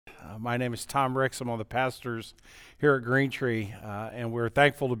My name is Tom Ricks. I'm one of the pastors here at Green Tree, and we're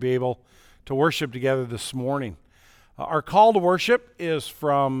thankful to be able to worship together this morning. Our call to worship is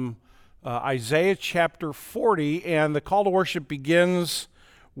from Isaiah chapter 40, and the call to worship begins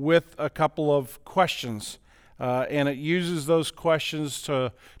with a couple of questions, and it uses those questions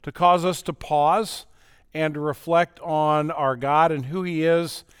to cause us to pause and to reflect on our God and who He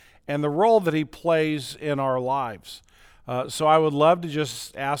is and the role that He plays in our lives. So I would love to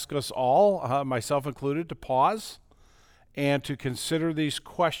just ask us all, myself included, to pause and to consider these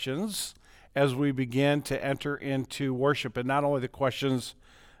questions as we begin to enter into worship. And not only the questions,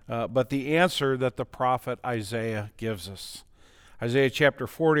 but the answer that the prophet Isaiah gives us. Isaiah chapter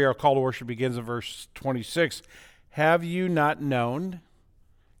 40, our call to worship begins in verse 26. Have you not known?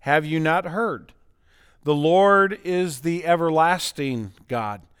 Have you not heard? The Lord is the everlasting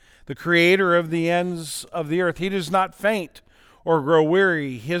God, the creator of the ends of the earth. He does not faint or grow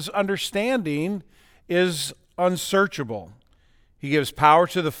weary. His understanding is unsearchable. He gives power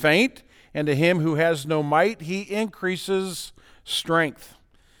to the faint, and to him who has no might, he increases strength.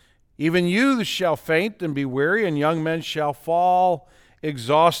 Even youths shall faint and be weary, and young men shall fall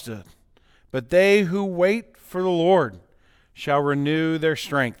exhausted. But they who wait for the Lord shall renew their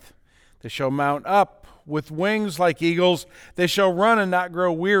strength. They shall mount up with wings like eagles. They shall run and not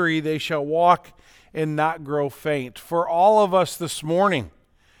grow weary. They shall walk and not grow faint. For all of us this morning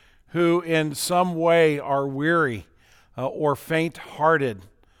who in some way are weary or faint-hearted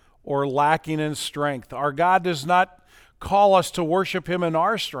or lacking in strength, our God does not call us to worship Him in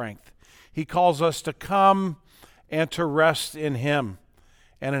our strength. He calls us to come and to rest in Him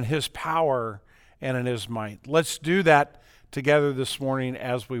and in His power and in His might. Let's do that together this morning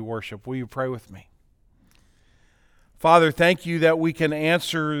as we worship. Will you pray with me? Father, thank you that we can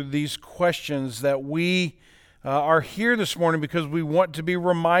answer these questions, that we are here this morning because we want to be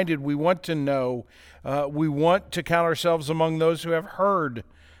reminded, we want to know, we want to count ourselves among those who have heard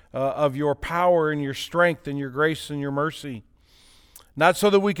of your power and your strength and your grace and your mercy. Not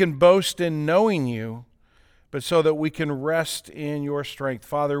so that we can boast in knowing you, but so that we can rest in your strength.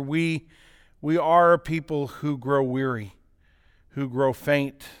 Father, we are a people who grow weary, who grow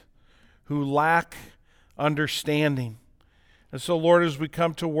faint, who lack understanding. And so, Lord, as we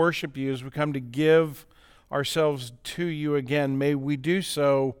come to worship you, as we come to give ourselves to you again, may we do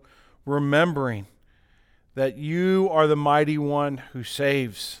so remembering that you are the mighty one who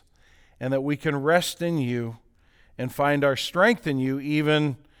saves, and that we can rest in you and find our strength in you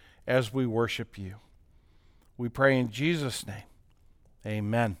even as we worship you. We pray in Jesus' name.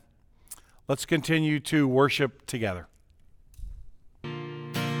 Amen. Let's continue to worship together.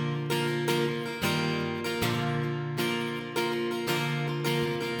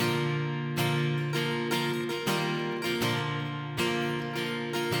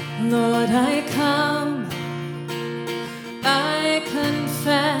 Lord, I come, I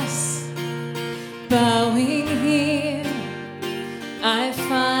confess, bowing here, I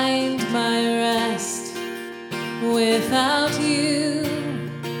find my rest. Without you,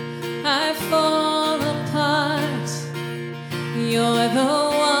 I fall apart. You're the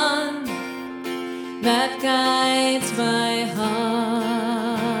one that guides my heart.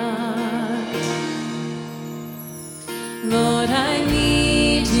 Lord, I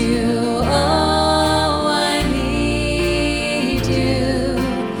need you, oh, I need you.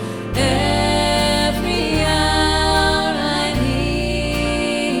 Every hour I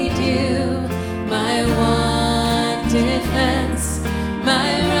need you. My one defense,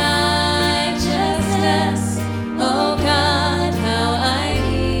 my righteousness. Oh God, how I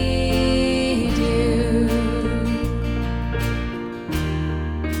need you.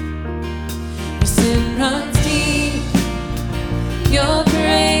 Your sin runs deep, your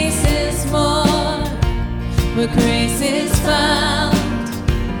grace is more. Where grace is found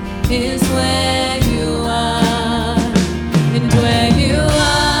is where you are. And where you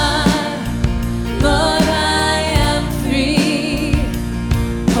are, Lord, I am free.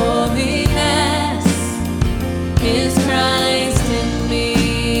 Holiness is Christ in me.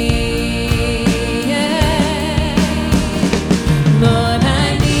 Yeah. Lord,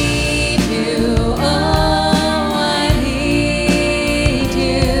 I need you. Oh, I need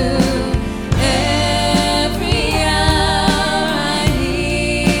you. Every hour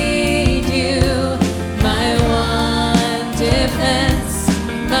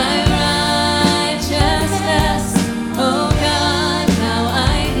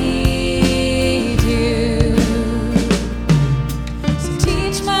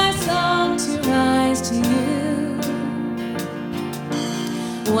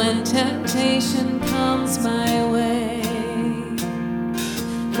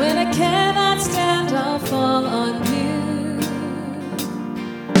cannot stand, I'll fall on you.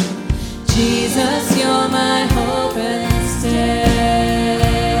 Jesus, you're my hope and stay.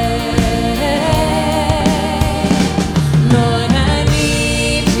 Lord, I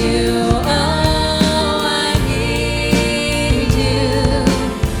need you, oh, I need you.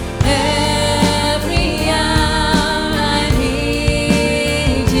 Every hour I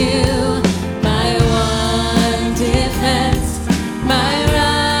need you. My one defense, my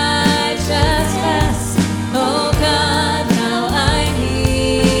righteousness. Oh God, how I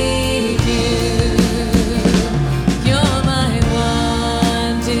need you. You're my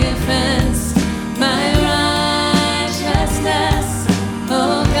one defense, my righteousness.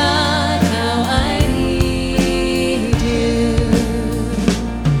 Oh God, how I need you.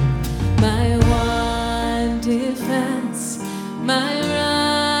 My one defense, my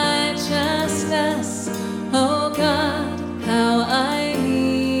righteousness. Oh God, how I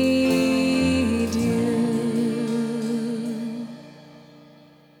need you.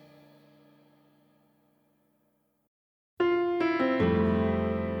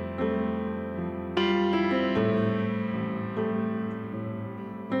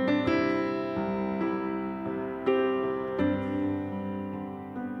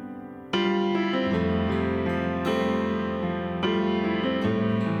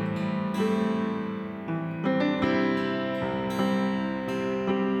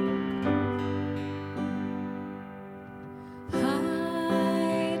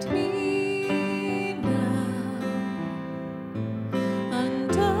 Hide me now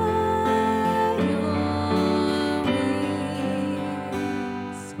under your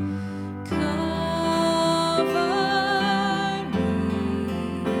wings. Cover me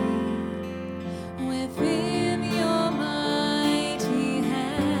within your mighty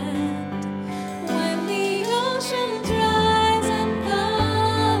hand. When the ocean dries and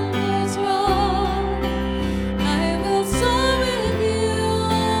thunders roar, I will soar with you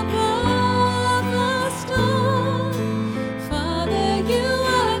above the storm. Father, you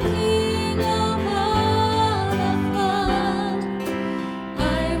are King above the flood.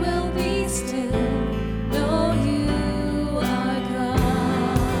 I will be still, know you are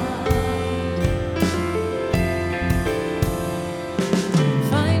God.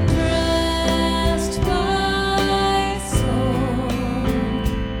 Find rest, my soul,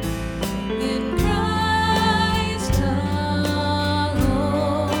 in Christ alone.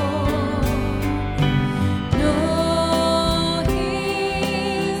 Know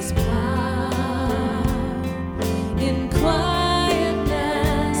His power in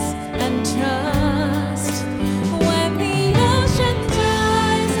quietness and trust. When the ocean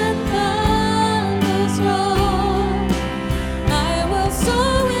dries and thunders roar, I will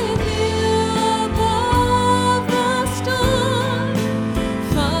soar with you above the storm.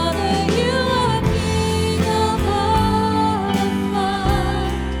 Father, you are King above the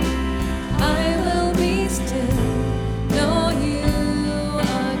flood. I will be still, know you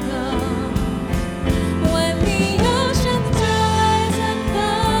are God. When the ocean dries and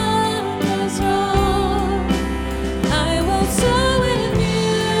thunders roar, I will soar with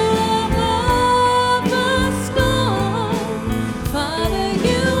you above the storm. Father,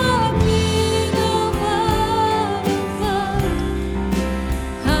 you are King above the flood.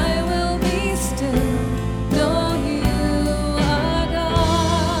 I will be still, know you are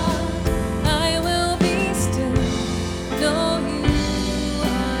God. I will be still, know you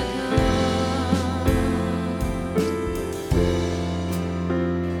are God.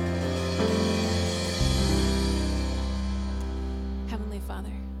 Heavenly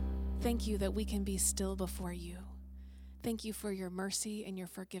Father, thank you that we can be still before you. Thank you for your mercy and your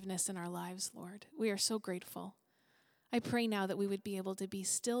forgiveness in our lives, Lord. We are so grateful. I pray now that we would be able to be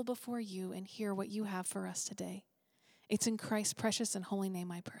still before you and hear what you have for us today. It's in Christ's precious and holy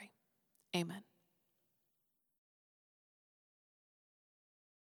name I pray. Amen.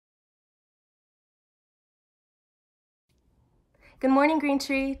 Good morning, Green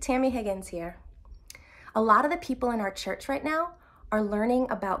Tree. Tammy Higgins here. A lot of the people in our church right now are learning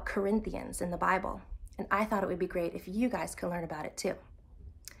about Corinthians in the Bible, and I thought it would be great if you guys could learn about it too.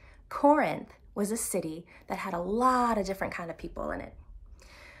 Corinth was a city that had a lot of different kind of people in it.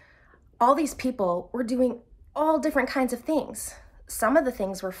 All these people were doing all different kinds of things. Some of the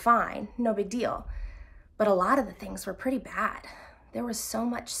things were fine, no big deal, but a lot of the things were pretty bad. There was so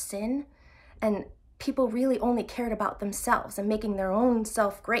much sin, and people really only cared about themselves and making their own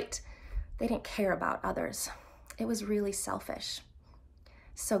self great. They didn't care about others. It was really selfish.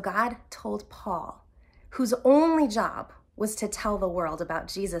 So God told Paul, whose only job was to tell the world about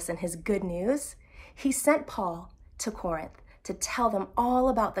Jesus and his good news, he sent Paul to Corinth to tell them all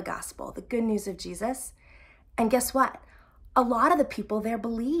about the gospel, the good news of Jesus. And guess what? A lot of the people there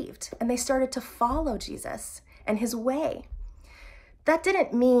believed, and they started to follow Jesus and his way. That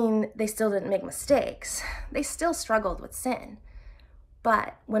didn't mean they still didn't make mistakes. They still struggled with sin.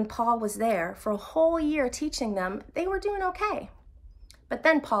 But when Paul was there for a whole year teaching them, they were doing okay. But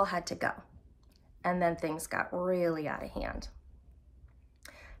then Paul had to go, and then things got really out of hand.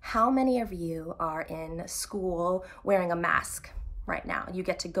 How many of you are in school wearing a mask right now? You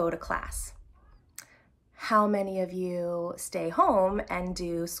get to go to class. How many of you stay home and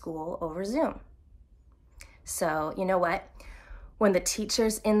do school over Zoom? So, you know what? When the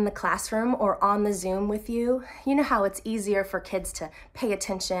teacher's in the classroom or on the Zoom with you, you know how it's easier for kids to pay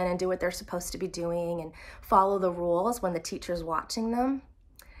attention and do what they're supposed to be doing and follow the rules when the teacher's watching them?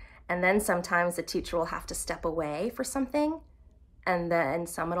 And then sometimes the teacher will have to step away for something, and then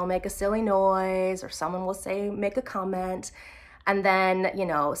someone will make a silly noise or someone will make a comment. And then,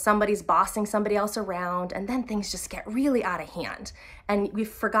 somebody's bossing somebody else around, and then things just get really out of hand. And we've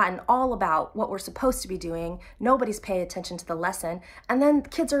forgotten all about what we're supposed to be doing. Nobody's paying attention to the lesson. And then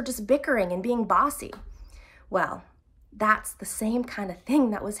kids are just bickering and being bossy. Well, that's the same kind of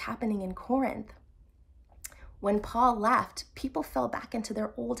thing that was happening in Corinth. When Paul left, people fell back into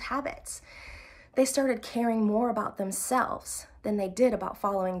their old habits. They started caring more about themselves than they did about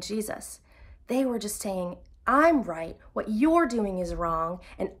following Jesus. They were just saying, I'm right, what you're doing is wrong,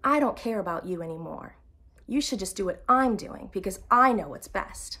 and I don't care about you anymore. You should just do what I'm doing because I know what's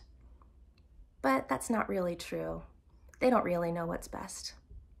best. But that's not really true. They don't really know what's best.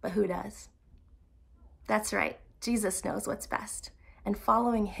 But who does? That's right, Jesus knows what's best, and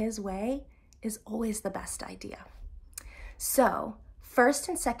following his way is always the best idea. So, 1st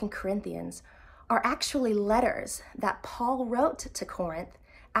and 2nd Corinthians are actually letters that Paul wrote to Corinth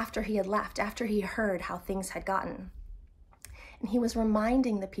after he had left, after he heard how things had gotten. And he was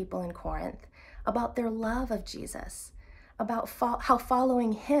reminding the people in Corinth about their love of Jesus, about how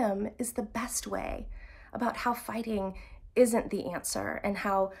following him is the best way, about how fighting isn't the answer, and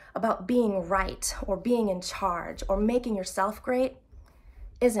how about being right or being in charge or making yourself great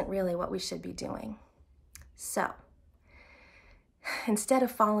isn't really what we should be doing. So, instead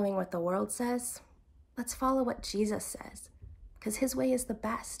of following what the world says, let's follow what Jesus says, because his way is the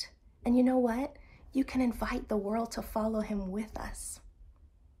best. And you know what? You can invite the world to follow him with us.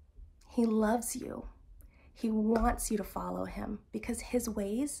 He loves you. He wants you to follow him because his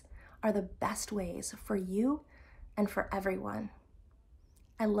ways are the best ways for you and for everyone.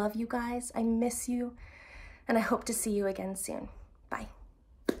 I love you guys. I miss you. And I hope to see you again soon. Bye.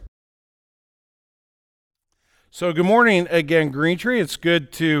 So good morning again, Green Tree. It's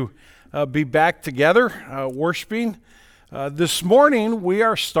good to be back together worshiping. This morning, we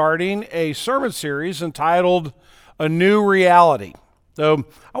are starting a sermon series entitled A New Reality. So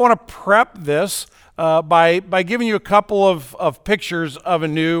I want to prep this by giving you a couple of pictures of a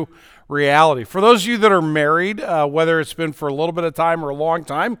new reality. For those of you that are married, whether it's been for a little bit of time or a long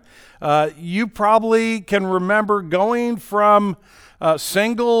time, you probably can remember going from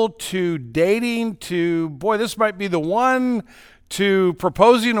single to dating to, boy, this might be the one, to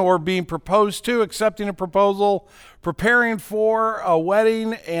proposing or being proposed to, accepting a proposal, preparing for a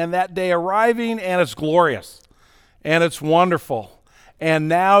wedding, and that day arriving, and it's glorious, and it's wonderful. And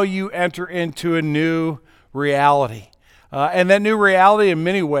now you enter into a new reality. And that new reality in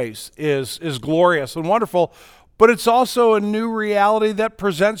many ways is glorious and wonderful, but it's also a new reality that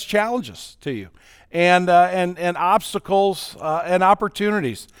presents challenges to you and obstacles and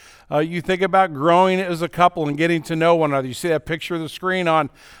opportunities. You think about growing as a couple and getting to know one another. You see that picture of the screen on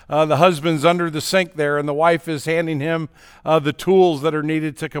the husband's under the sink there, and the wife is handing him the tools that are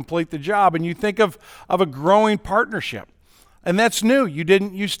needed to complete the job. And you think of a growing partnership. And that's new. You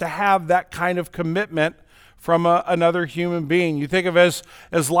didn't used to have that kind of commitment from another human being. You think of as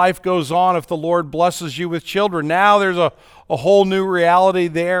life goes on, if the Lord blesses you with children, now there's a whole new reality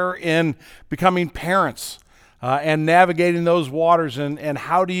there in becoming parents. And navigating those waters, and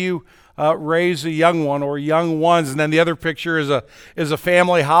how do you raise a young one or young ones? And then the other picture is a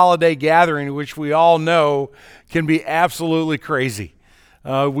family holiday gathering, which we all know can be absolutely crazy.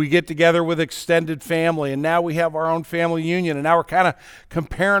 We get together with extended family, and now we have our own family union, and now we're kind of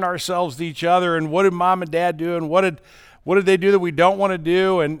comparing ourselves to each other. And what did mom and dad do, and what did they do that we don't want to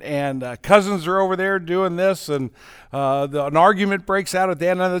do? And cousins are over there doing this, and an argument breaks out at the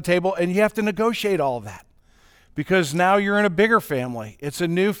end of the table, and you have to negotiate all of that. Because now you're in a bigger family. It's a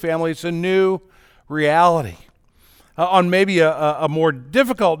new family. It's a new reality. On maybe a more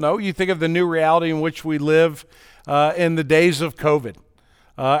difficult note, you think of the new reality in which we live in the days of COVID.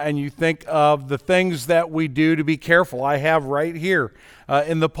 and you think of the things that we do to be careful. I have right here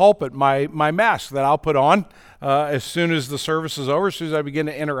in the pulpit my mask that I'll put on as soon as the service is over, as soon as I begin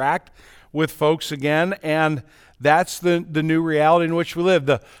to interact with folks again. And that's the new reality in which we live,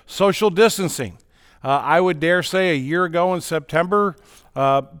 the social distancing. I would dare say a year ago in September,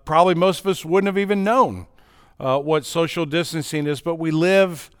 probably most of us wouldn't have even known what social distancing is, but we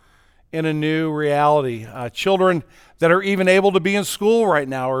live in a new reality. Children that are even able to be in school right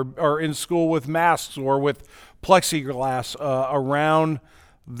now are in school with masks or with plexiglass around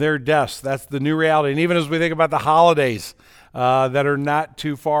their desks. That's the new reality. And even as we think about the holidays that are not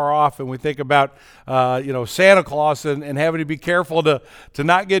too far off, and we think about Santa Claus and having to be careful to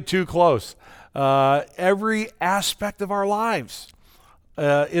not get too close, every aspect of our lives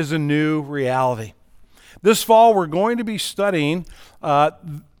is a new reality. This fall, we're going to be studying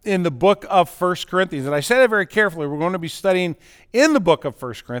in the book of 1 Corinthians. And I say that very carefully. We're going to be studying in the book of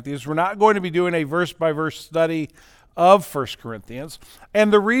 1 Corinthians. We're not going to be doing a verse-by-verse study of 1 Corinthians.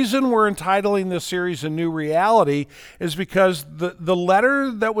 And the reason we're entitling this series A New Reality is because the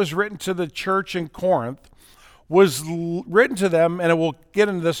letter that was written to the church in Corinth was written to them, and we'll get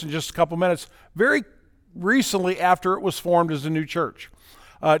into this in just a couple minutes, very recently after it was formed as a new church,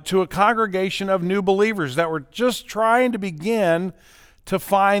 to a congregation of new believers that were just trying to begin to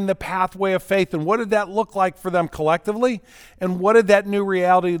find the pathway of faith. And what did that look like for them collectively? And what did that new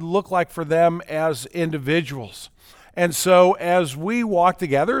reality look like for them as individuals? And so as we walk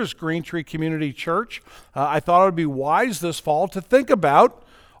together as Green Tree Community Church, I thought it would be wise this fall to think about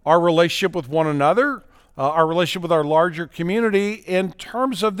our relationship with one another, our relationship with our larger community in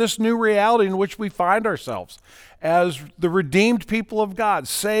terms of this new reality in which we find ourselves as the redeemed people of God,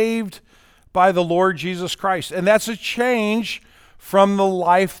 saved by the Lord Jesus Christ. And that's a change from the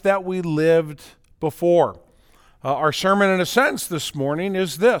life that we lived before. Our sermon in a sentence this morning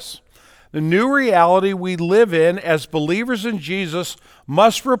is this: the new reality we live in as believers in Jesus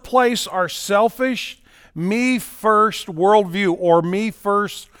must replace our selfish, me-first worldview or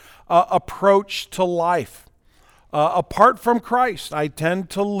me-first approach to life. Apart from Christ, I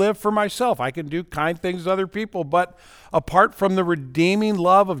tend to live for myself. I can do kind things to other people, but apart from the redeeming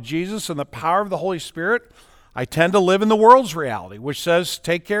love of Jesus and the power of the Holy Spirit, I tend to live in the world's reality, which says,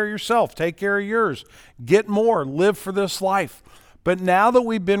 take care of yourself, take care of yours, get more, live for this life. But now that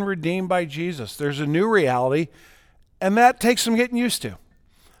we've been redeemed by Jesus, there's a new reality, and that takes some getting used to.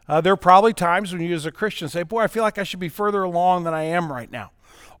 There are probably times when you as a Christian say, boy, I feel like I should be further along than I am right now.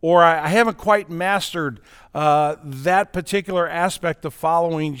 Or I haven't quite mastered that particular aspect of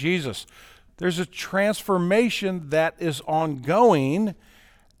following Jesus. There's a transformation that is ongoing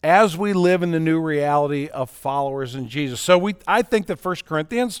as we live in the new reality of followers in Jesus. So I think that 1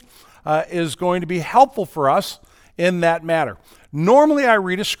 Corinthians is going to be helpful for us in that matter. Normally I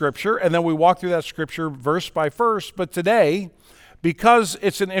read a scripture and then we walk through that scripture verse by verse, but today, because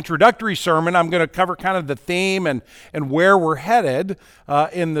it's an introductory sermon, I'm going to cover kind of the theme and where we're headed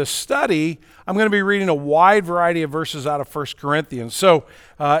in this study. I'm going to be reading a wide variety of verses out of 1 Corinthians. So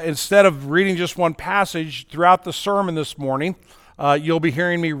instead of reading just one passage throughout the sermon this morning, you'll be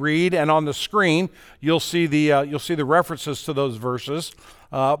hearing me read, and on the screen you'll see the references to those verses.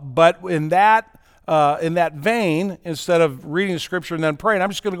 But in that vein, instead of reading the scripture and then praying, I'm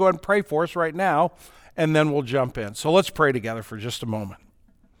just going to go ahead and pray for us right now, and then we'll jump in. So let's pray together for just a moment.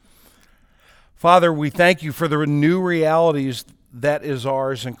 Father, we thank you for the new realities that is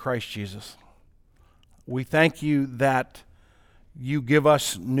ours in Christ Jesus. We thank you that you give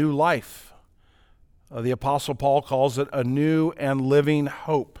us new life. The Apostle Paul calls it a new and living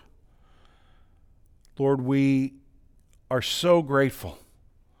hope. Lord, we are so grateful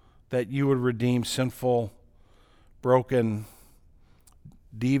that you would redeem sinful, broken,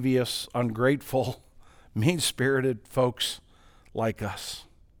 devious, ungrateful, mean-spirited folks like us.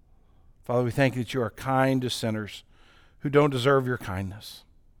 Father, we thank you that you are kind to sinners who don't deserve your kindness.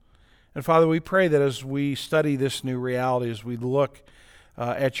 And Father, we pray that as we study this new reality, as we look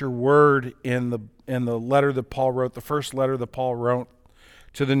at your word in the letter that Paul wrote, the first letter that Paul wrote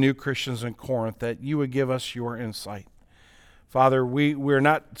to the new Christians in Corinth, that you would give us your insight. Father, we're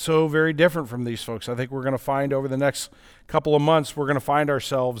not so very different from these folks. I think we're going to find over the next couple of months, we're going to find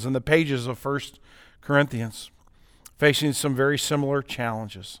ourselves in the pages of 1 Corinthians facing some very similar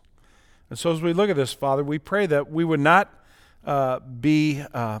challenges. And so as we look at this, Father, we pray that we would not be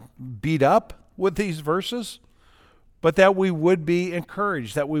beat up with these verses, but that we would be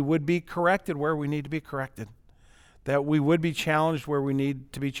encouraged, that we would be corrected where we need to be corrected, that we would be challenged where we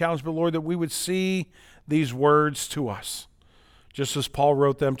need to be challenged, but Lord, that we would see these words to us. Just as Paul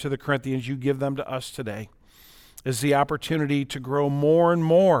wrote them to the Corinthians, you give them to us today. is the opportunity to grow more and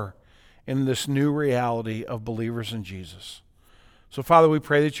more in this new reality of believers in Jesus. So, Father, we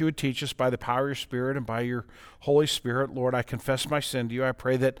pray that you would teach us by the power of your Spirit and by your Holy Spirit. Lord, I confess my sin to you. I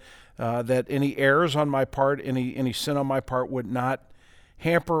pray that that any errors on my part, any sin on my part would not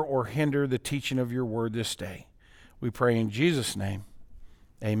hamper or hinder the teaching of your word this day. We pray in Jesus' name.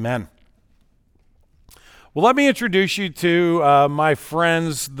 Amen. Well, let me introduce you to my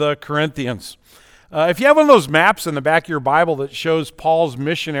friends, the Corinthians. If you have one of those maps in the back of your Bible that shows Paul's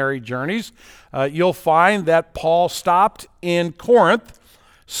missionary journeys, you'll find that Paul stopped in Corinth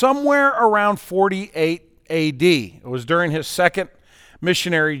somewhere around 48 AD. It was during his second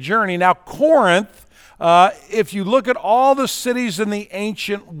missionary journey. Now, Corinth, if you look at all the cities in the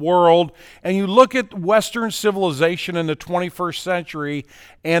ancient world and you look at Western civilization in the 21st century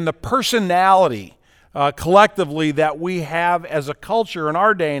and the personality collectively that we have as a culture in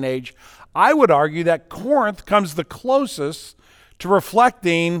our day and age, I would argue that Corinth comes the closest to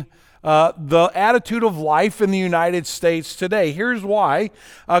reflecting the attitude of life in the United States today. Here's why.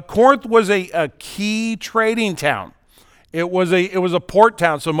 Corinth was a key trading town. It was a port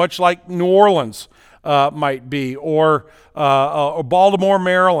town, so much like New Orleans might be, or Baltimore,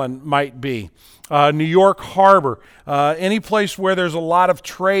 Maryland might be, New York Harbor, any place where there's a lot of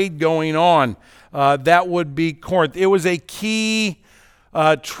trade going on, that would be Corinth. It was a key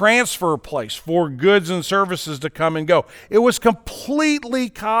transfer place for goods and services to come and go. It was completely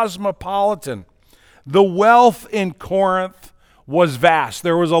cosmopolitan. The wealth in Corinth was vast.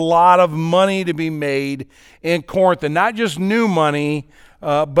 There was a lot of money to be made in Corinth, and not just new money,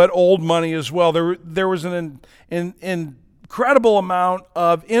 but old money as well. There was an incredible amount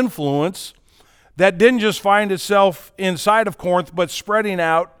of influence that didn't just find itself inside of Corinth, but spreading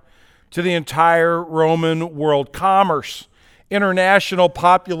out to the entire Roman world. Commerce, international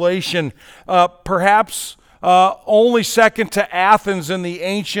population, perhaps only second to Athens in the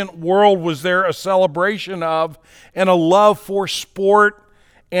ancient world was there a celebration of and a love for sport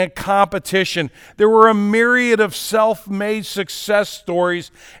and competition. There were a myriad of self-made success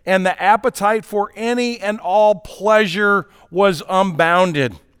stories, and the appetite for any and all pleasure was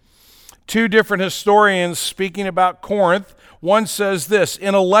unbounded. Two different historians speaking about Corinth, one says this: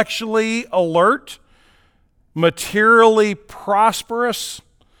 intellectually alert, materially prosperous,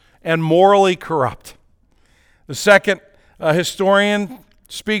 and morally corrupt. The second historian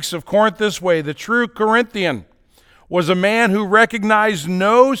speaks of Corinth this way: the true Corinthian was a man who recognized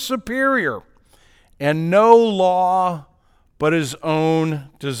no superior and no law but his own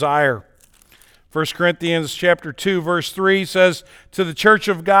desire. 1 Corinthians chapter 2, verse 3 says, to the church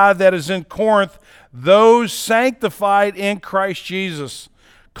of God that is in Corinth, those sanctified in Christ Jesus,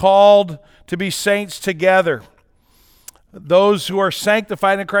 called to be saints together. Those who are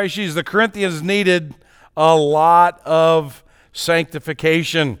sanctified in Christ Jesus. The Corinthians needed a lot of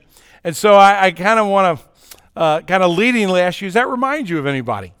sanctification. And so I kind of want to kind of leadingly ask you, does that remind you of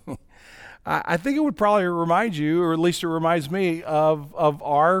anybody? I think it would probably remind you, or at least it reminds me, of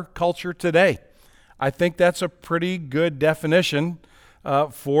our culture today. I think that's a pretty good definition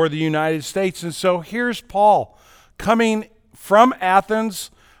for the United States. And so here's Paul coming from Athens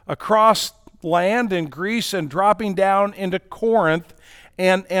across land in Greece and dropping down into Corinth.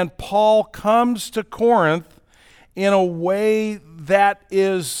 And Paul comes to Corinth in a way that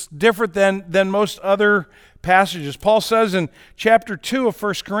is different than most other passages. Paul says in chapter 2 of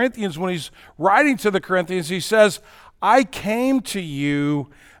 1 Corinthians, when he's writing to the Corinthians, he says, I came to you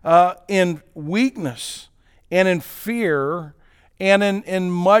in weakness and in fear and in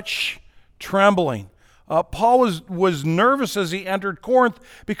much trembling. Paul was nervous as he entered Corinth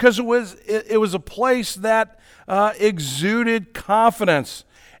because it was a place that exuded confidence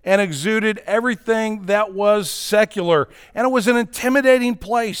and exuded everything that was secular. And it was an intimidating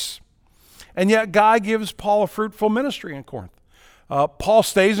place. And yet God gives Paul a fruitful ministry in Corinth. Paul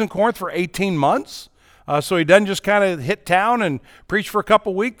stays in Corinth for 18 months. So he doesn't just kind of hit town and preach for a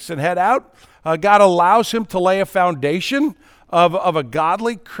couple weeks and head out. God allows him to lay a foundation of a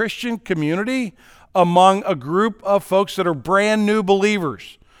godly Christian community among a group of folks that are brand new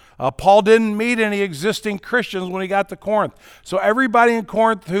believers. Paul didn't meet any existing Christians when he got to Corinth. So everybody in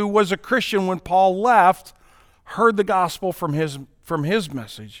Corinth who was a Christian when Paul left heard the gospel from his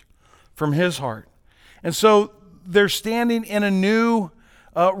message, from his heart. And so they're standing in a new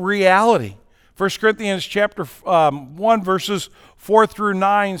reality. 1 Corinthians chapter 1, verses 4 through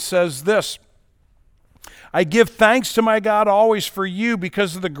 9 says this: I give thanks to my God always for you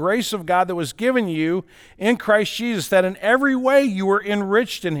because of the grace of God that was given you in Christ Jesus, that in every way you were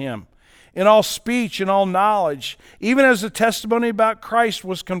enriched in him, in all speech and all knowledge, even as the testimony about Christ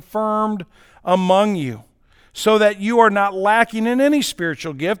was confirmed among you, so that you are not lacking in any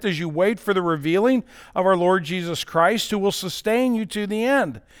spiritual gift as you wait for the revealing of our Lord Jesus Christ, who will sustain you to the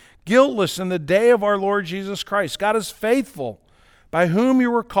end, guiltless in the day of our Lord Jesus Christ. God is faithful, by whom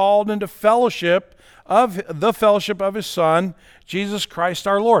you were called into fellowship of the fellowship of his Son, Jesus Christ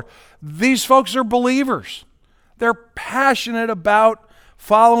our Lord. These folks are believers. They're passionate about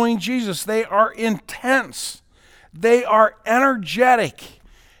following Jesus. They are intense. They are energetic.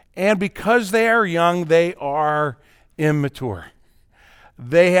 And because they are young, they are immature.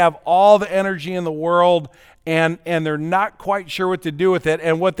 They have all the energy in the world, and they're not quite sure what to do with it.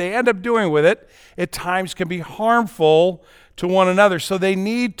 And what they end up doing with it at times can be harmful to one another. So they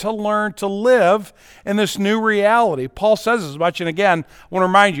need to learn to live in this new reality. Paul says as much, and again, I want to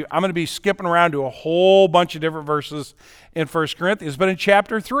remind you, I'm going to be skipping around to a whole bunch of different verses in 1 Corinthians, but in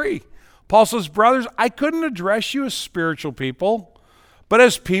chapter 3, Paul says, brothers, I couldn't address you as spiritual people, but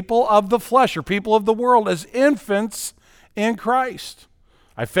as people of the flesh, or people of the world, as infants in Christ.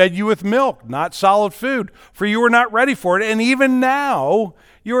 I fed you with milk, not solid food, for you were not ready for it, and even now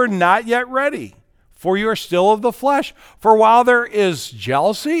you are not yet ready, for you are still of the flesh. For while there is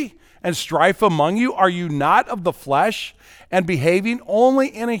jealousy and strife among you, are you not of the flesh and behaving only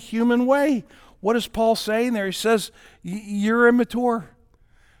in a human way? What is Paul saying there? He says, you're immature.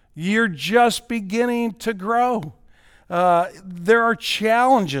 You're just beginning to grow. There are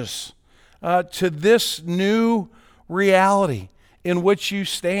challenges to this new reality in which you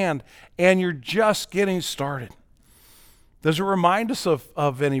stand, and you're just getting started. Does it remind us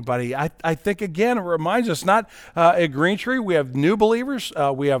of anybody? I think, again, it reminds us not at Green Tree, we have new believers,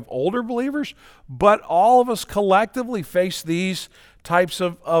 we have older believers, but all of us collectively face these types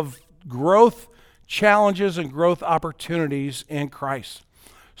of growth challenges and growth opportunities in Christ.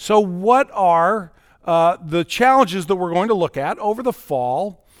 So what are the challenges that we're going to look at over the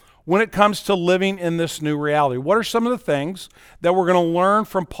fall when it comes to living in this new reality? What are some of the things that we're going to learn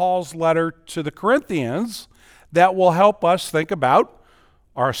from Paul's letter to the Corinthians that will help us think about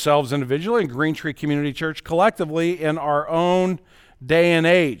ourselves individually and Green Tree Community Church collectively in our own day and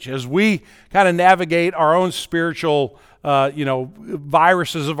age as we kind of navigate our own spiritual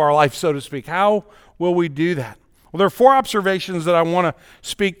viruses of our life, so to speak? How will we do that? Well, there are 4 observations that I want to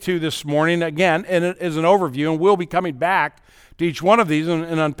speak to this morning, again, and it is an overview, and we'll be coming back to each one of these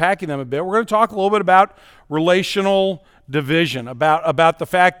and unpacking them a bit. We're going to talk a little bit about relational division, about the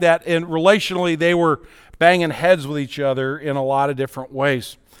fact that relationally they were banging heads with each other in a lot of different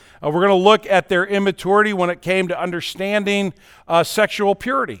ways. We're going to look at their immaturity when it came to understanding sexual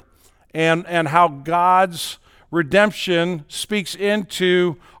purity and how God's redemption speaks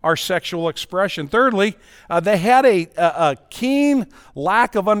into our sexual expression. Thirdly, they had a keen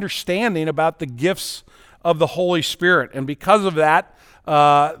lack of understanding about the gifts of the Holy Spirit. And because of that,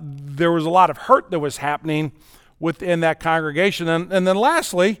 there was a lot of hurt that was happening within that congregation. And then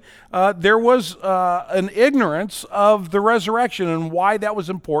lastly, there was an ignorance of the resurrection and why that was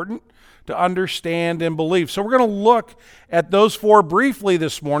important to understand and believe. So we're going to look at those 4 briefly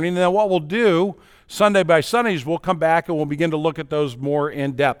this morning, and then what we'll do Sunday by Sunday is we'll come back and we'll begin to look at those more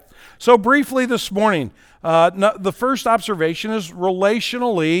in depth. So briefly this morning, the first observation is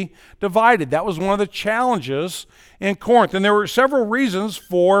relationally divided. That was one of the challenges in Corinth, and there were several reasons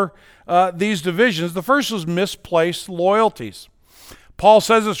for these divisions. The first was misplaced loyalties. Paul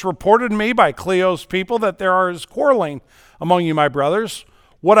says, it's reported to me by Cleo's people that there is quarreling among you, my brothers.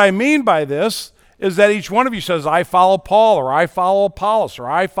 What I mean by this is that each one of you says, I follow Paul, or I follow Apollos, or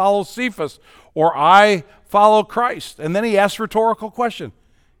I follow Cephas, or I follow Christ. And then he asks a rhetorical question.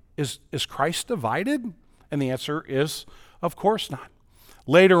 Is Christ divided? And the answer is, of course not.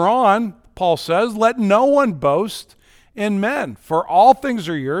 Later on, Paul says, let no one boast in men, for all things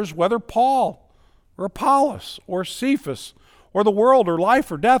are yours, whether Paul or Apollos or Cephas or the world or life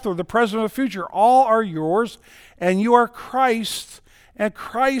or death or the present or the future, all are yours, and you are Christ, and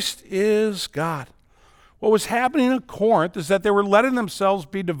Christ is God. What was happening in Corinth is that they were letting themselves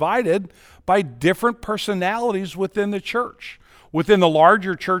be divided by different personalities within the church, within the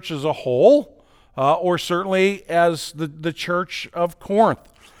larger church as a whole, or certainly as the church of Corinth.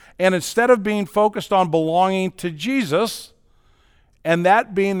 And instead of being focused on belonging to Jesus, and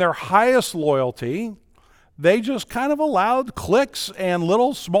that being their highest loyalty, they just kind of allowed cliques and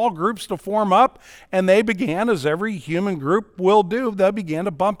little small groups to form up, and they began, as every human group will do, they began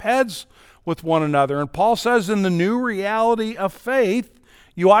to bump heads with one another. And Paul says, in the new reality of faith,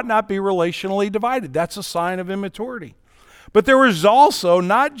 you ought not be relationally divided. That's a sign of immaturity. But there was also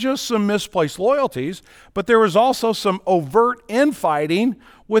not just some misplaced loyalties, but there was also some overt infighting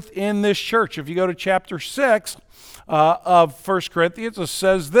within this church. If you go to chapter 6 of 1 Corinthians, it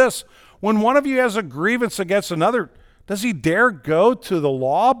says this, When one of you has a grievance against another, does he dare go to the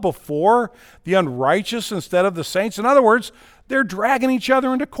law before the unrighteous instead of the saints? In other words, they're dragging each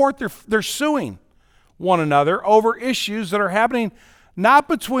other into court. They're suing one another over issues that are happening not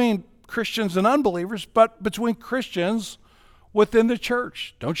between Christians and unbelievers, but between Christians within the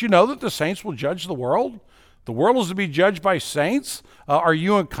church. Don't you know that the saints will judge the world? The world is to be judged by saints. Are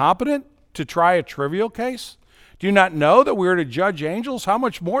you incompetent to try a trivial case? Do you not know that we are to judge angels? How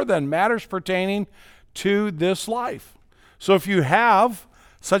much more then matters pertaining to this life? So if you have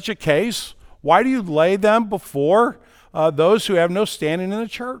such a case, why do you lay them before those who have no standing in the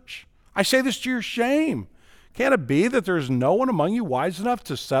church? I say this to your shame. Can it be that there is no one among you wise enough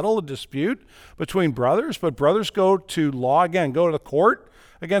to settle a dispute between brothers? But brothers go to law again, go to the court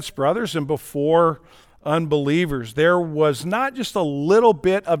against brothers and before unbelievers. There was not just a little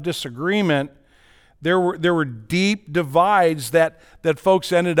bit of disagreement. There were deep divides that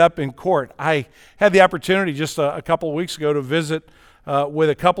folks ended up in court. I had the opportunity just a couple of weeks ago to visit with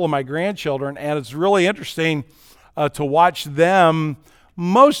a couple of my grandchildren, and it's really interesting to watch them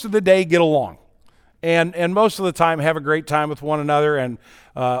most of the day get along. And most of the time have a great time with one another, and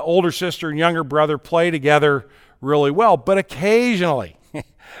older sister and younger brother play together really well. But occasionally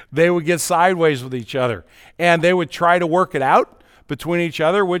they would get sideways with each other, and they would try to work it out between each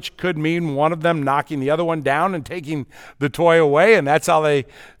other, which could mean one of them knocking the other one down and taking the toy away, and that's how they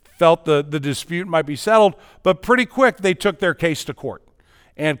felt the dispute might be settled. But pretty quick, they took their case to court,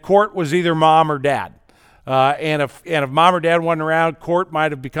 and court was either mom or dad. And if mom or dad wasn't around, court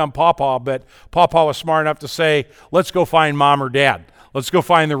might have become Pawpaw, but Pawpaw was smart enough to say, let's go find mom or dad. Let's go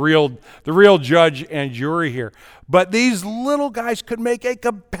find the real judge and jury here. But these little guys could make a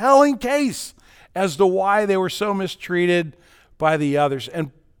compelling case as to why they were so mistreated by the others.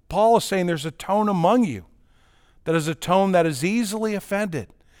 And Paul is saying there's a tone among you that is a tone that is easily offended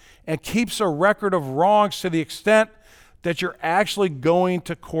and keeps a record of wrongs to the extent that you're actually going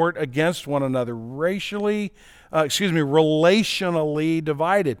to court against one another, relationally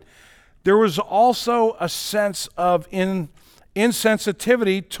divided. There was also a sense of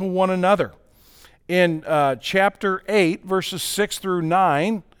insensitivity to one another. In chapter 8, verses 6 through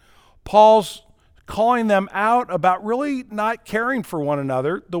 9, Paul's calling them out about really not caring for one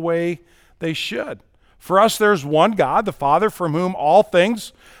another the way they should. For us, there's one God, the Father, from whom all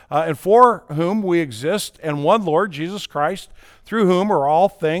things and for whom we exist, and one Lord, Jesus Christ, through whom are all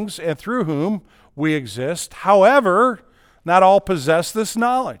things and through whom we exist. However, not all possess this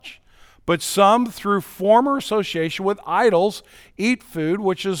knowledge, but some, through former association with idols, eat food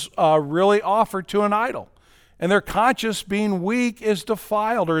which is really offered to an idol. And their conscience, being weak, is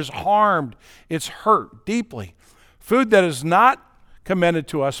defiled or is harmed. It's hurt deeply. Food that is not commended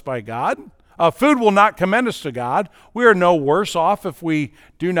to us by God. Food will not commend us to God. We are no worse off if we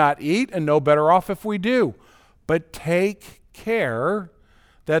do not eat, and no better off if we do. But take care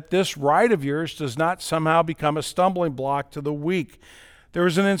that this right of yours does not somehow become a stumbling block to the weak. There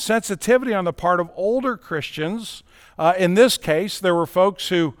was an insensitivity on the part of older Christians. In this case, there were folks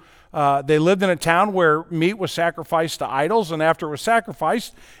who they lived in a town where meat was sacrificed to idols, and after it was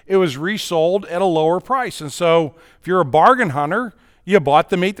sacrificed, it was resold at a lower price. And so if you're a bargain hunter, you bought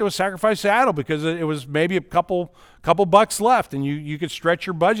the meat that was sacrificed to idol because it was maybe a couple bucks left, and you could stretch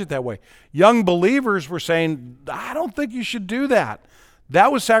your budget that way. Young believers were saying, I don't think you should do that.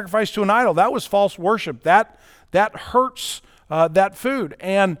 That was sacrificed to an idol. That was false worship. That hurts that food.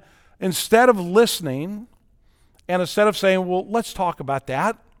 And instead of listening, and instead of saying, well, let's talk about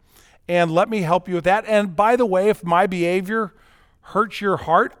that, and let me help you with that. And by the way, if my behavior hurts your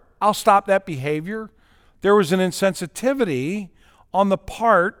heart, I'll stop that behavior. There was an insensitivity on the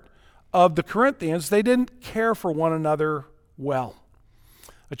part of the Corinthians. They didn't care for one another well.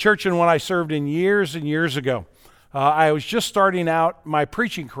 A church in one I served in years and years ago, I was just starting out my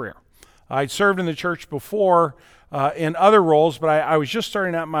preaching career. I'd served in the church before in other roles, but I was just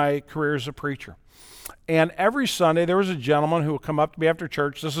starting out my career as a preacher. And every Sunday there was a gentleman who would come up to me after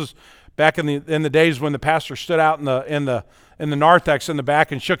church. This is back in the days when the pastor stood out in the narthex in the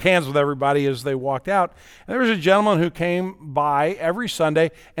back and shook hands with everybody as they walked out. And there was a gentleman who came by every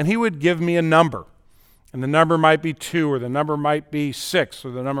Sunday, and he would give me a number. And the number might be 2, or the number might be 6,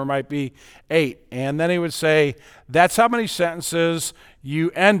 or the number might be 8. And then he would say, that's how many sentences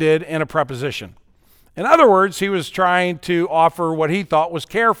you ended in a preposition. In other words, he was trying to offer what he thought was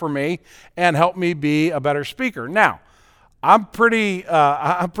care for me and help me be a better speaker. Now, I'm pretty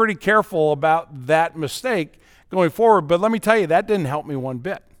careful about that mistake going forward, but let me tell you, that didn't help me one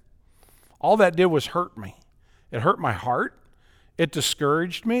bit. All that did was hurt me. It hurt my heart. It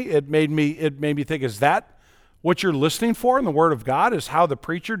discouraged me. It made me think, is that What you're listening for in the Word of God is how the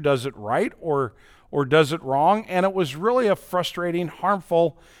preacher does it right or does it wrong, and it was really a frustrating,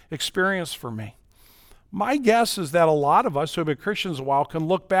 harmful experience for me. My guess is that a lot of us who have been Christians a while can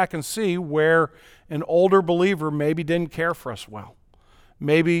look back and see where an older believer maybe didn't care for us well,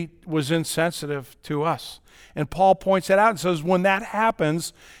 maybe was insensitive to us. And Paul points that out and says, when that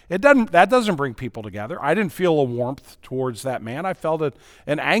happens, that doesn't bring people together. I didn't feel a warmth towards that man. I felt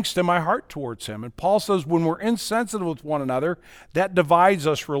an angst in my heart towards him. And Paul says, when we're insensitive with one another, that divides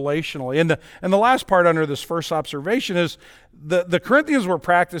us relationally. And the last part under this first observation is the Corinthians were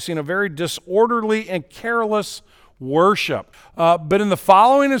practicing a very disorderly and careless worship. But in the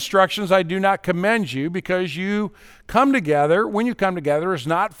following instructions, I do not commend you, because you come together, when you come together, is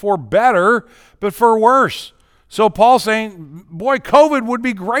not for better, but for worse. So Paul's saying, boy, COVID would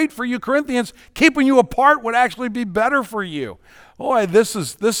be great for you Corinthians. Keeping you apart would actually be better for you. Boy, this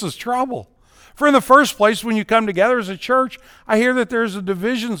is trouble. For in the first place, when you come together as a church, I hear that there's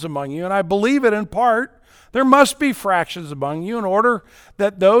divisions among you, and I believe it in part. There must be fractions among you in order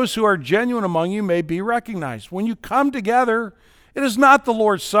that those who are genuine among you may be recognized. When you come together, it is not the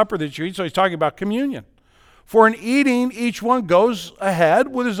Lord's Supper that you eat. So he's talking about communion. For in eating, each one goes ahead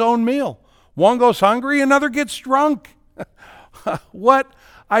with his own meal. One goes hungry, another gets drunk. What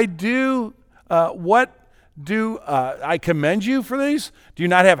do I commend you for these? Do you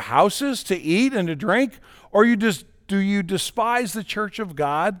not have houses to eat and to drink? Or do you despise the church of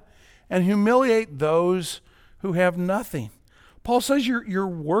God and humiliate those who have nothing? Paul says your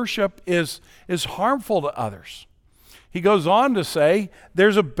worship is harmful to others. He goes on to say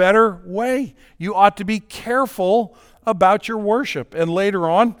there's a better way. You ought to be careful about your worship. And later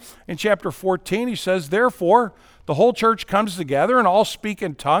on in chapter 14, he says, therefore, the whole church comes together and all speak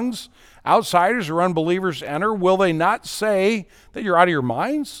in tongues. Outsiders or unbelievers enter. Will they not say that you're out of your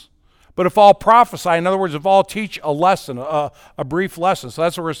minds? But if all prophesy, in other words, if all teach a lesson, a brief lesson. So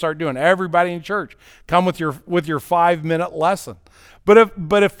that's what we're going to start doing. Everybody in church, come with your 5-minute lesson.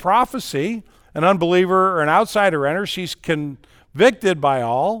 But if prophecy, an unbeliever or an outsider enters, he's convicted by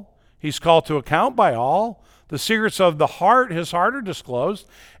all. He's called to account by all. The secrets of his heart are disclosed.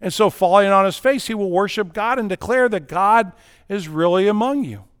 And so falling on his face, he will worship God and declare that God is really among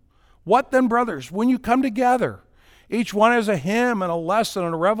you. What then, brothers, when you come together, each one has a hymn and a lesson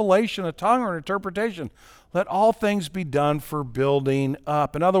and a revelation, a tongue or an interpretation. Let all things be done for building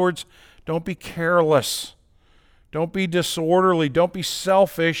up. In other words, don't be careless. Don't be disorderly. Don't be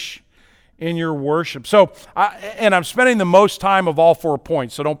selfish in your worship. So, I'm spending the most time of all 4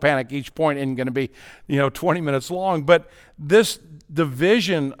 points, so don't panic. Each point isn't going to be, 20 minutes long. But this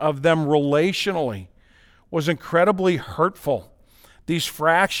division of them relationally was incredibly hurtful. These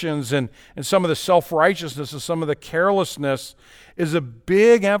fractions and some of the self-righteousness and some of the carelessness is a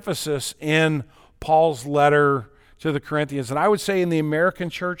big emphasis in Paul's letter to the Corinthians. And I would say in the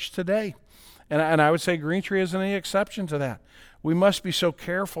American church today, and I would say Green Tree isn't any exception to that. We must be so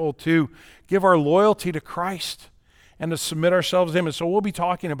careful to give our loyalty to Christ and to submit ourselves to Him. And so we'll be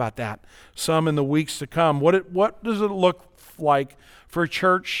talking about that some in the weeks to come. What does it look like for a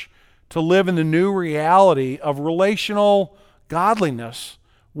church to live in the new reality of relational godliness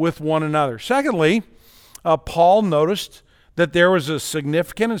with one another? Secondly, Paul noticed that there was a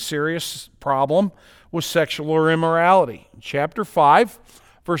significant and serious problem with sexual immorality. In chapter 5,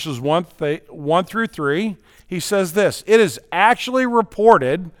 verses 1 through 3, he says this: it is actually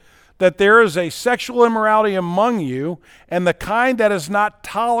reported that there is a sexual immorality among you, and the kind that is not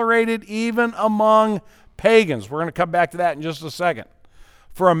tolerated even among pagans. We're going to come back to that in just a second.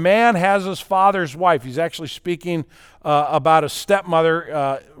 For a man has his father's wife. He's actually speaking about a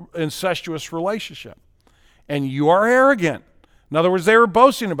stepmother incestuous relationship. And you are arrogant. In other words, they were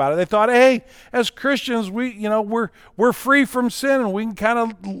boasting about it. They thought, hey, as Christians, we're free from sin and we can kind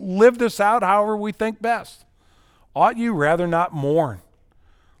of live this out however we think best. Ought you rather not mourn?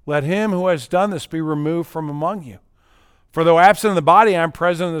 Let him who has done this be removed from among you. For though absent in the body, I am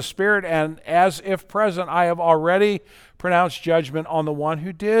present in the spirit, and as if present, I have already pronounced judgment on the one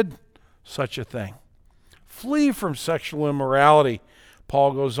who did such a thing. Flee from sexual immorality,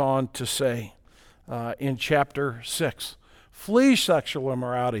 Paul goes on to say in chapter 6. Flee sexual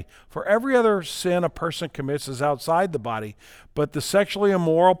immorality. For every other sin a person commits is outside the body, but the sexually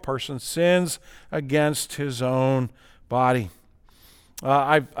immoral person sins against his own body.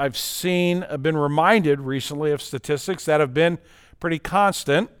 I've been reminded recently of statistics that have been pretty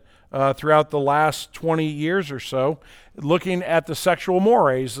constant throughout the last 20 years or so, looking at the sexual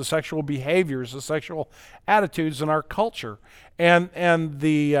mores, the sexual behaviors, the sexual attitudes in our culture. And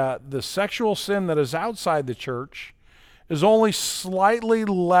the sexual sin that is outside the church is only slightly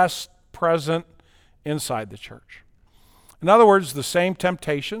less present inside the church. In other words, the same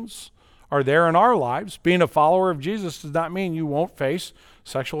temptations are there in our lives. Being a follower of Jesus does not mean you won't face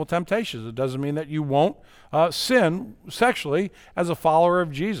sexual temptations. It doesn't mean that you won't sin sexually as a follower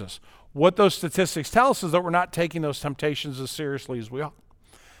of Jesus. What those statistics tell us is that we're not taking those temptations as seriously as we ought.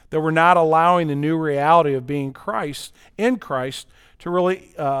 That we're not allowing the new reality of being in Christ, to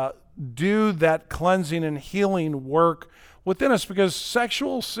really do that cleansing and healing work within us, because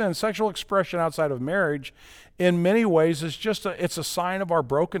sexual sin, sexual expression outside of marriage, in many ways is it's a sign of our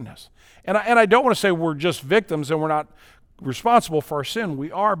brokenness. And I don't want to say we're just victims and we're not responsible for our sin.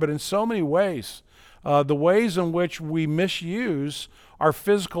 We are, but in so many ways, the ways in which we misuse our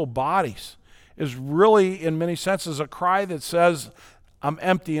physical bodies is really, in many senses, a cry that says, I'm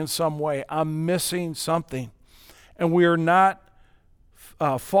empty in some way. I'm missing something. And we are not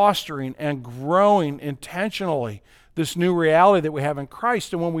fostering and growing intentionally this new reality that we have in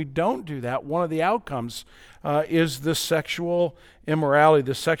Christ. And when we don't do that, one of the outcomes is the sexual immorality,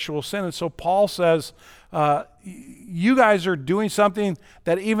 the sexual sin. And so Paul says, you guys are doing something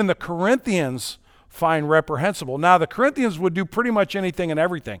that even the Corinthians find reprehensible. Now, the Corinthians would do pretty much anything and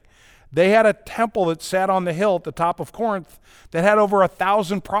everything. They had a temple that sat on the hill at the top of Corinth that had over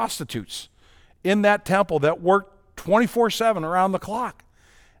 1,000 prostitutes in that temple that worked 24/7 around the clock.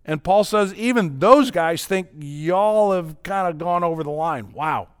 And Paul says even those guys think y'all have kind of gone over the line.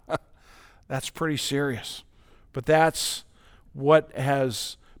 Wow, that's pretty serious. But that's what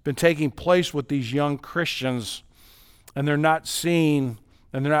has been taking place with these young Christians, and they're not seeing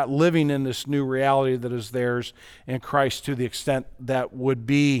and they're not living in this new reality that is theirs in Christ to the extent that would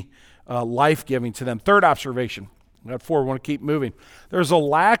be life-giving to them. Third observation. We've got 4. We want to keep moving. There's a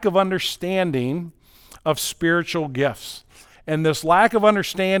lack of understanding of spiritual gifts. And this lack of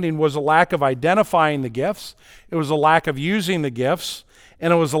understanding was a lack of identifying the gifts. It was a lack of using the gifts.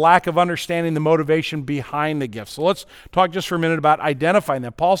 And it was a lack of understanding the motivation behind the gifts. So let's talk just for a minute about identifying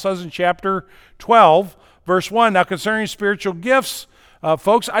them. Paul says in chapter 12, verse 1, now concerning spiritual gifts,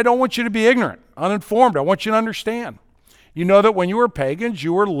 folks, I don't want you to be ignorant, uninformed. I want you to understand. You know that when you were pagans,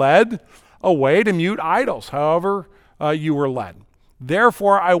 you were led away to mute idols, however you were led.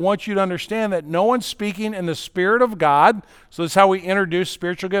 Therefore, I want you to understand that no one's speaking in the Spirit of God. So this is how we introduce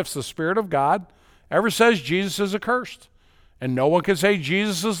spiritual gifts. The Spirit of God ever says Jesus is accursed. And no one can say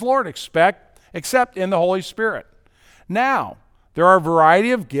Jesus is Lord except in the Holy Spirit. Now, there are a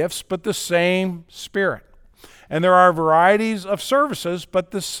variety of gifts, but the same Spirit. And there are varieties of services, but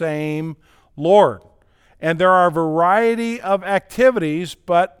the same Lord. And there are a variety of activities,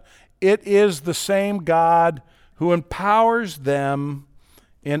 but it is the same God who empowers them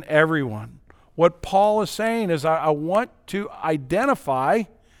in everyone. What Paul is saying is, I want to identify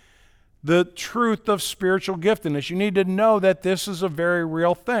the truth of spiritual giftedness. You need to know that this is a very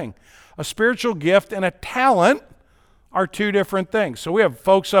real thing. A spiritual gift and a talent are two different things. So we have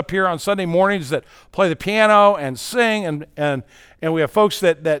folks up here on Sunday mornings that play the piano and sing, and we have folks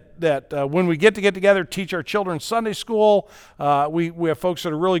that when we get together teach our children Sunday school. We have folks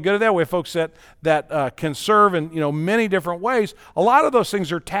that are really good at that. We have folks that can serve in many different ways. A lot of those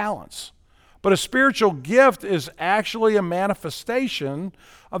things are talents. But a spiritual gift is actually a manifestation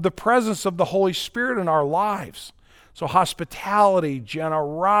of the presence of the Holy Spirit in our lives. So hospitality,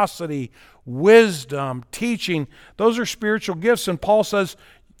 generosity, wisdom, teaching, those are spiritual gifts. And Paul says,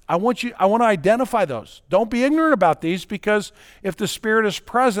 I want to identify those. Don't be ignorant about these, because if the Spirit is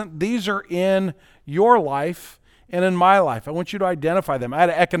present, these are in your life and in my life. I want you to identify them. I had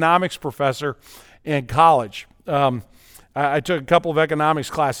an economics professor in college. I took a couple of economics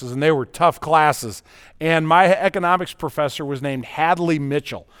classes, and they were tough classes. And my economics professor was named Hadley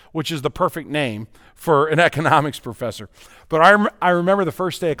Mitchell, which is the perfect name for an economics professor. But I remember the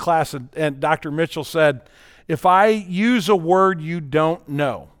first day of class, and Dr. Mitchell said, if I use a word you don't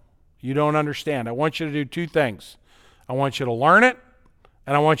know, you don't understand, I want you to do two things. I want you to learn it,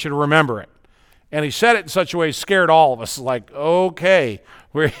 and I want you to remember it. And he said it in such a way it scared all of us. Like, okay,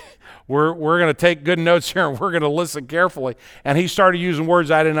 we're going to take good notes here, and we're going to listen carefully. And he started using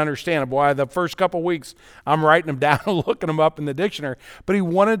words I didn't understand. Boy, the first couple of weeks, I'm writing them down and looking them up in the dictionary. But he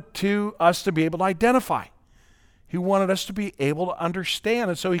wanted us to be able to identify. He wanted us to be able to understand.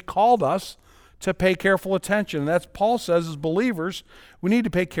 And so he called us to pay careful attention. And that's, Paul says, as believers, we need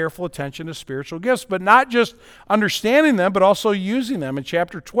to pay careful attention to spiritual gifts, but not just understanding them, but also using them. In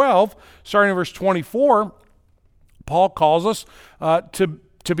chapter 12, starting in verse 24, Paul calls us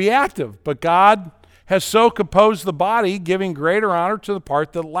to be active. But God has so composed the body, giving greater honor to the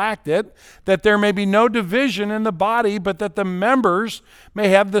part that lacked it, that there may be no division in the body, but that the members may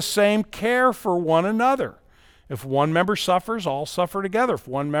have the same care for one another. If one member suffers, all suffer together. If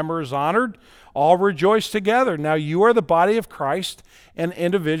one member is honored, all rejoice together. Now you are the body of Christ, and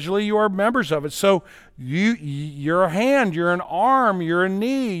individually you are members of it. So you're a hand, you're an arm, you're a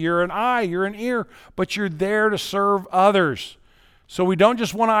knee, you're an eye, you're an ear, but you're there to serve others. So we don't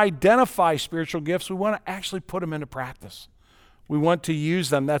just want to identify spiritual gifts, we want to actually put them into practice. We want to use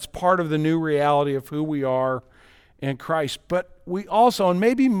them. That's part of the new reality of who we are in Christ. But we also, and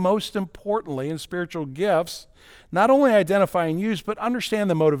maybe most importantly in spiritual gifts, not only identify and use, but understand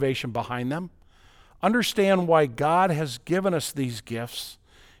the motivation behind them. Understand why God has given us these gifts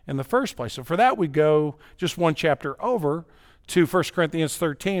in the first place. So for that, we go just one chapter over to 1 Corinthians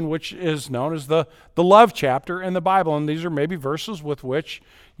 13, which is known as the love chapter in the Bible. And these are maybe verses with which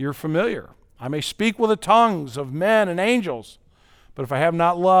you're familiar. I may speak with the tongues of men and angels, but if I have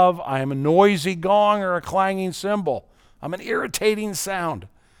not love, I am a noisy gong or a clanging cymbal. I'm an irritating sound.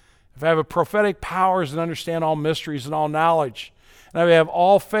 If I have a prophetic powers and understand all mysteries and all knowledge, and I have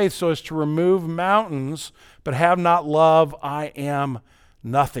all faith so as to remove mountains, but have not love, I am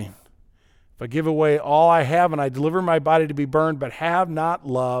nothing. If I give away all I have and I deliver my body to be burned, but have not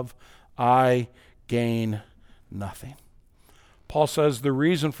love, I gain nothing. Paul says the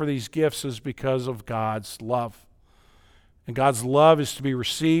reason for these gifts is because of God's love. And God's love is to be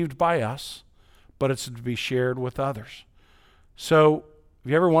received by us, but it's to be shared with others. So, have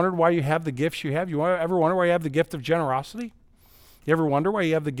you ever wondered why you have the gifts you have? You ever wonder why you have the gift of generosity? You ever wonder why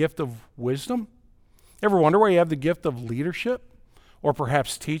you have the gift of wisdom? You ever wonder why you have the gift of leadership or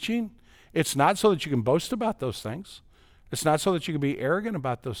perhaps teaching? It's not so that you can boast about those things. It's not so that you can be arrogant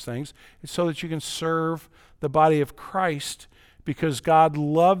about those things. It's so that you can serve the body of Christ because God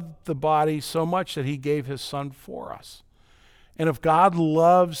loved the body so much that he gave his son for us. And if God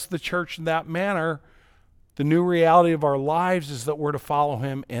loves the church in that manner, the new reality of our lives is that we're to follow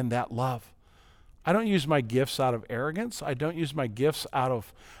him in that love. I don't use my gifts out of arrogance. I don't use my gifts out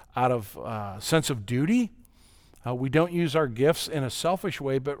of sense of duty. We don't use our gifts in a selfish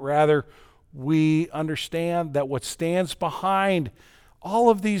way, but rather we understand that what stands behind all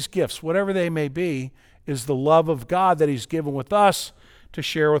of these gifts, whatever they may be, is the love of God that he's given with us to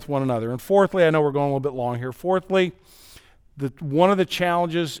share with one another. And fourthly, I know we're going a little bit long here. Fourthly, one of the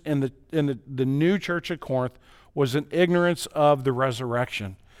challenges in the new church at Corinth was an ignorance of the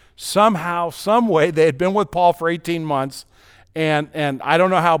resurrection. Somehow, some way, they had been with Paul for 18 months, and I don't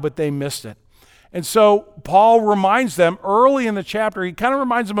know how, but they missed it. And so Paul reminds them early in the chapter, he kind of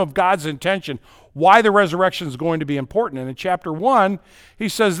reminds them of God's intention, why the resurrection is going to be important. And in chapter 1, he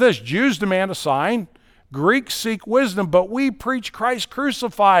says this, Jews demand a sign, Greeks seek wisdom, but we preach Christ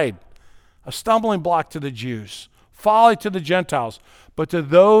crucified, a stumbling block to the Jews, folly to the Gentiles, but to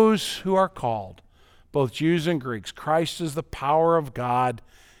those who are called, both Jews and Greeks, Christ is the power of God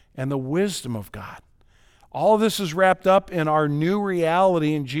and the wisdom of God. All of this is wrapped up in our new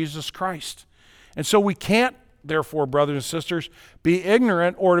reality in Jesus Christ. And so we can't, therefore, brothers and sisters, be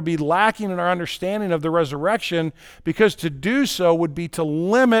ignorant or to be lacking in our understanding of the resurrection, because to do so would be to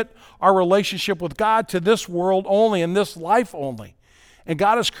limit our relationship with God to this world only and this life only. And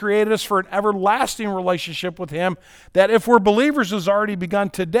God has created us for an everlasting relationship with him that, if we're believers, has already begun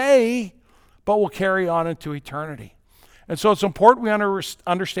today, but will carry on into eternity. And so it's important we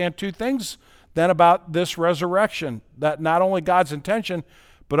understand two things then about this resurrection, that not only God's intention,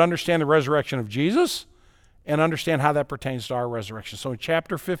 but understand the resurrection of Jesus and understand how that pertains to our resurrection. So in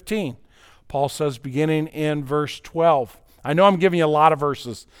chapter 15, Paul says, beginning in verse 12, I know I'm giving you a lot of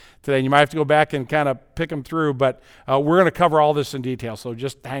verses today, and you might have to go back and kind of pick them through, but we're going to cover all this in detail, so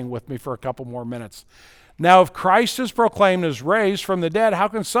just hang with me for a couple more minutes. Now, if Christ is proclaimed as raised from the dead, how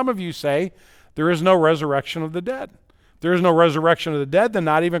can some of you say there is no resurrection of the dead? If there is no resurrection of the dead, then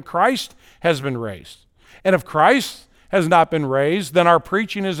not even Christ has been raised. And if Christ has not been raised, then our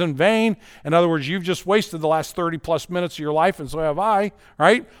preaching is in vain. In other words, you've just wasted the last 30 plus minutes of your life, and so have I,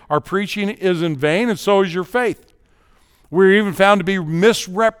 right? Our preaching is in vain, and so is your faith. We're even found to be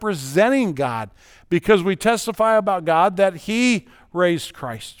misrepresenting God because we testify about God that he raised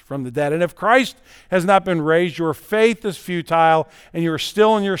Christ from the dead. And if Christ has not been raised, your faith is futile and you are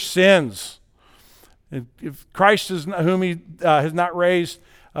still in your sins. If Christ is whom he has not raised,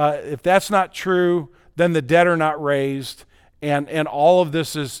 if that's not true, then the dead are not raised, and all of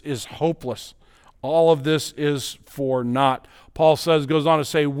this is hopeless. All of this is for naught. Paul goes on to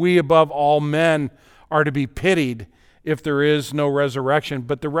say, we above all men are to be pitied if there is no resurrection.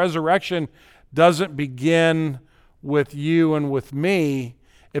 But the resurrection doesn't begin with you and with me.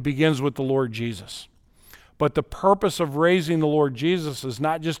 It begins with the Lord Jesus. But the purpose of raising the Lord Jesus is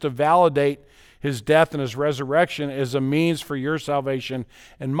not just to validate his death and his resurrection as a means for your salvation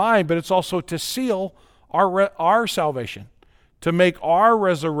and mine, but it's also to seal our salvation, to make our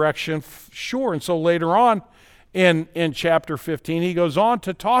resurrection sure. And so later on in chapter 15, he goes on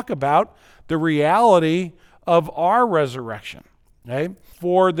to talk about the reality of our resurrection. Okay?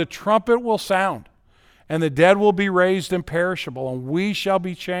 For the trumpet will sound, and the dead will be raised imperishable, and we shall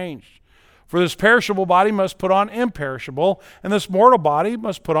be changed. For this perishable body must put on imperishable, and this mortal body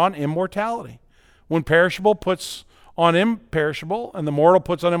must put on immortality. When perishable puts on imperishable, and the mortal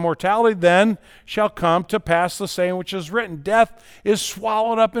puts on immortality, then shall come to pass the saying which is written, death is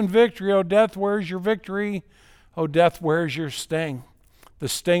swallowed up in victory. O death, where is your victory? O death, where is your sting? The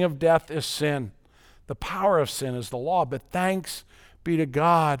sting of death is sin. The power of sin is the law. But thanks be to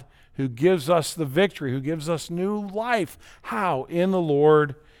God who gives us the victory, who gives us new life. How? In the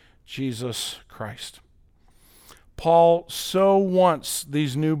Lord Jesus Christ. Paul so wants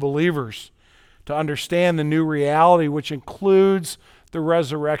these new believers to understand the new reality, which includes the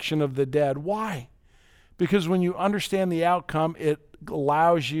resurrection of the dead. Why? Because when you understand the outcome, it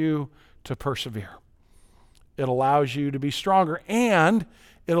allows you to persevere. It allows you to be stronger, and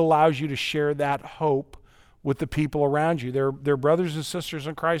it allows you to share that hope with the people around you. They're brothers and sisters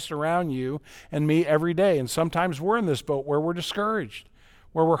in Christ around you and me every day. And sometimes we're in this boat where we're discouraged,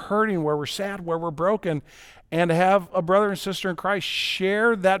 where we're hurting, where we're sad, where we're broken. And to have a brother and sister in Christ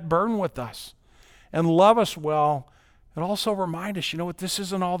share that burden with us and love us well, and also remind us, you know what, this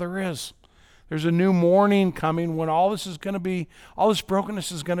isn't all there is. There's a new morning coming when all this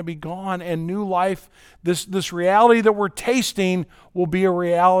brokenness is going to be gone, and new life, this reality that we're tasting will be a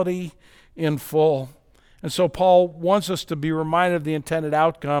reality in full. And so Paul wants us to be reminded of the intended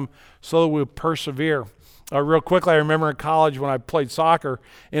outcome so that we'll persevere. Real quickly, I remember in college when I played soccer,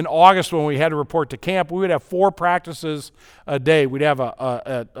 in August when we had to report to camp, we would have 4 practices a day. We'd have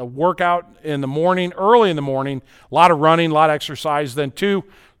a workout in the morning, early in the morning, a lot of running, a lot of exercise, then 2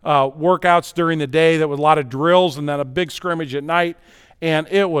 workouts during the day that was a lot of drills, and then a big scrimmage at night, and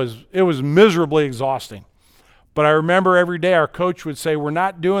it was miserably exhausting. But I remember every day our coach would say, we're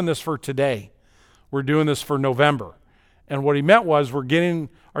not doing this for today. We're doing this for November. And what he meant was we're getting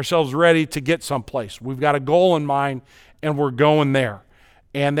ourselves ready to get someplace. We've got a goal in mind, and we're going there.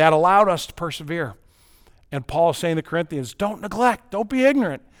 And that allowed us to persevere. And Paul is saying to the Corinthians, don't neglect, don't be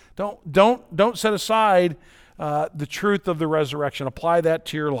ignorant. Don't set aside the truth of the resurrection. Apply that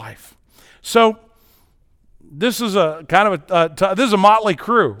to your life. So this is a kind of this is a motley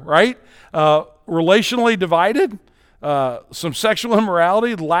crew, right? Relationally divided, some sexual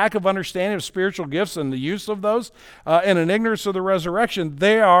immorality, lack of understanding of spiritual gifts and the use of those, and an ignorance of the resurrection.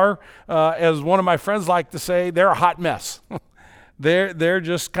 They are, as one of my friends like to say, they're a hot mess. They're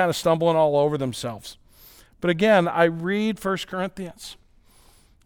just kind of stumbling all over themselves. But again, I read 1 Corinthians,